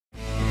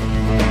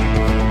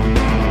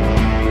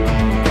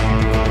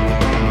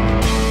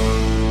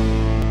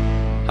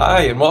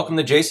Hi, and welcome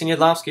to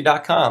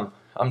JasonYadlovsky.com.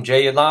 I'm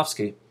Jay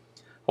Yadlovsky.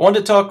 I wanted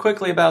to talk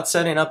quickly about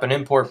setting up an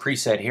import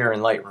preset here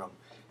in Lightroom.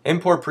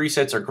 Import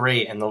presets are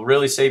great, and they'll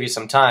really save you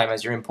some time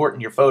as you're importing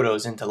your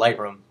photos into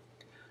Lightroom.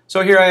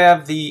 So here I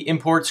have the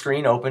import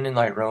screen open in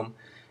Lightroom,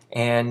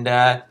 and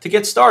to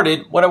get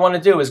started, what I want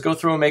to do is go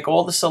through and make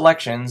all the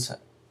selections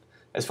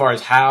as far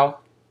as how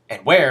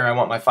and where I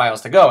want my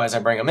files to go as I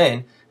bring them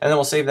in, and then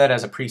we'll save that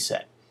as a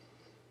preset.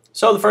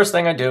 So the first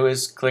thing I do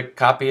is click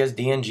Copy as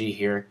DNG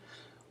here.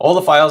 All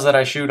the files that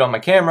I shoot on my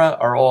camera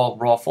are all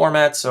raw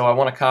formats, so I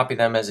want to copy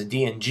them as a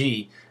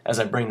DNG as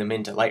I bring them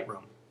into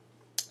Lightroom.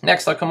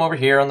 Next, I'll come over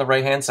here on the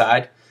right-hand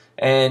side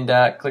and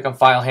click on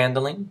File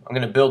Handling. I'm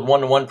going to build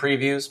one-to-one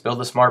previews,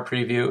 build a smart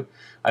preview.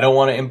 I don't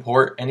want to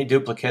import any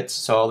duplicates,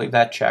 so I'll leave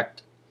that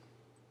checked.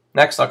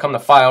 Next, I'll come to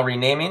File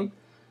Renaming.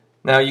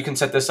 Now, you can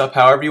set this up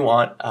however you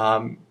want.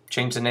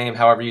 Change the name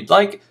however you'd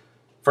like.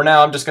 For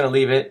now, I'm just going to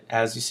leave it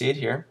as you see it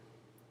here.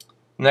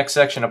 Next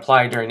section,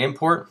 Apply during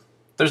import.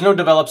 There's no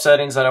developed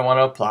settings that I want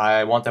to apply.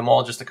 I want them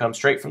all just to come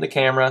straight from the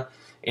camera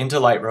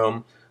into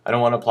Lightroom. I don't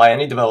want to apply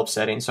any developed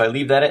settings, so I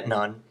leave that at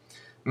none.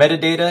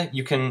 Metadata,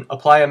 you can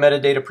apply a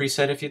metadata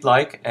preset if you'd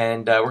like,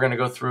 and we're going to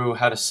go through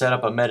how to set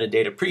up a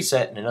metadata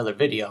preset in another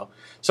video.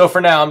 So for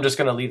now, I'm just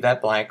going to leave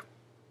that blank.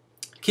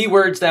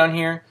 Keywords down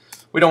here,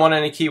 we don't want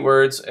any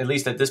keywords, at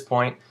least at this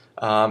point.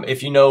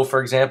 If you know,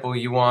 for example,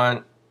 you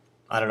want,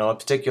 I don't know, a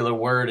particular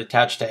word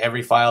attached to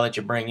every file that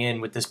you bring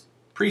in with this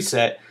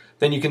preset,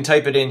 then you can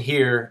type it in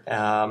here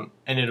and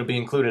it'll be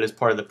included as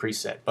part of the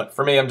preset. But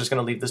for me, I'm just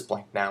going to leave this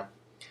blank now.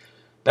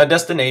 Now,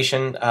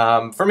 destination.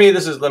 For me,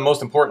 this is the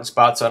most important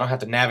spot, so I don't have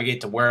to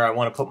navigate to where I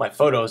want to put my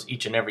photos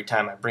each and every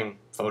time I bring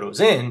photos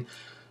in.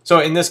 So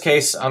in this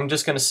case, I'm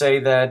just going to say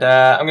that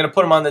I'm going to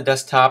put them on the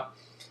desktop,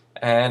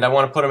 and I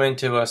want to put them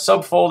into a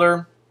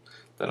subfolder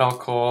that I'll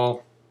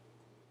call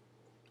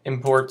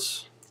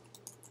Imports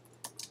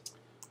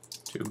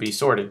to be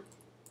sorted.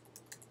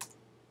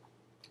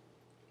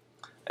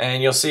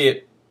 And you'll see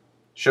it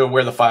show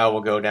where the file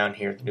will go down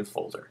here, the new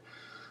folder.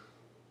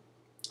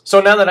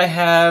 So now that I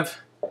have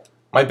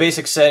my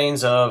basic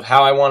settings of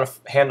how I want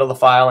to handle the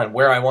file and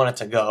where I want it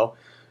to go,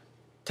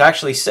 to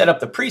actually set up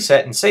the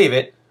preset and save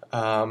it,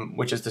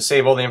 which is to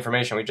save all the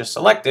information we just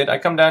selected, I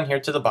come down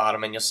here to the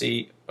bottom and you'll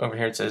see over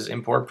here it says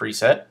Import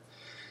Preset.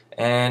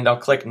 And I'll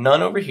click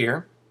None over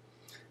here,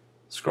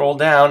 scroll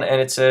down, and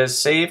it says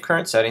Save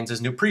Current Settings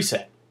as New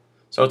Preset.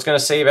 So it's going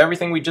to save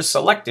everything we just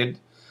selected.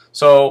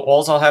 So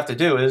all I'll have to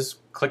do is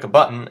click a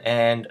button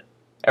and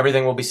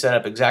everything will be set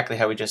up exactly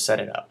how we just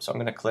set it up. So I'm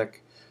going to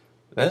click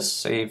this,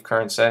 Save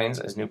Current Settings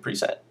as New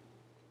Preset.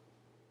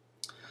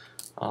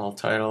 I'll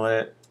title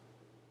it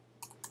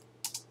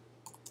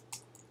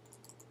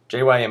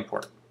JY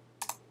Import.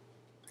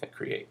 Hit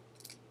Create.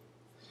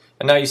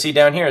 And now you see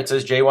down here it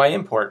says JY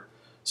Import.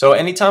 So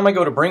anytime I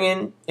go to bring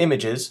in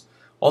images,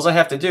 all I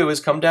have to do is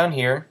come down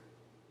here,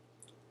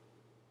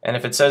 and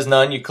if it says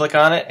none, you click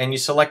on it and you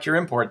select your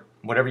import.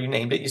 Whatever you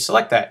named it, you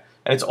select that.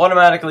 And it's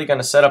automatically going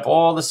to set up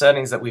all the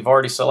settings that we've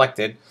already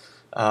selected,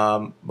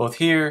 both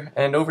here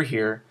and over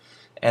here,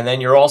 and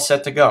then you're all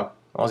set to go.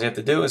 All you have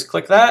to do is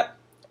click that,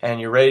 and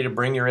you're ready to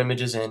bring your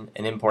images in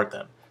and import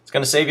them. It's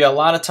going to save you a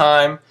lot of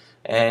time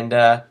and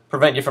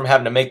prevent you from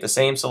having to make the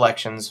same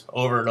selections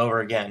over and over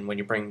again when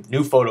you bring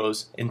new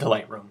photos into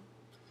Lightroom.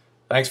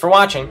 Thanks for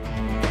watching.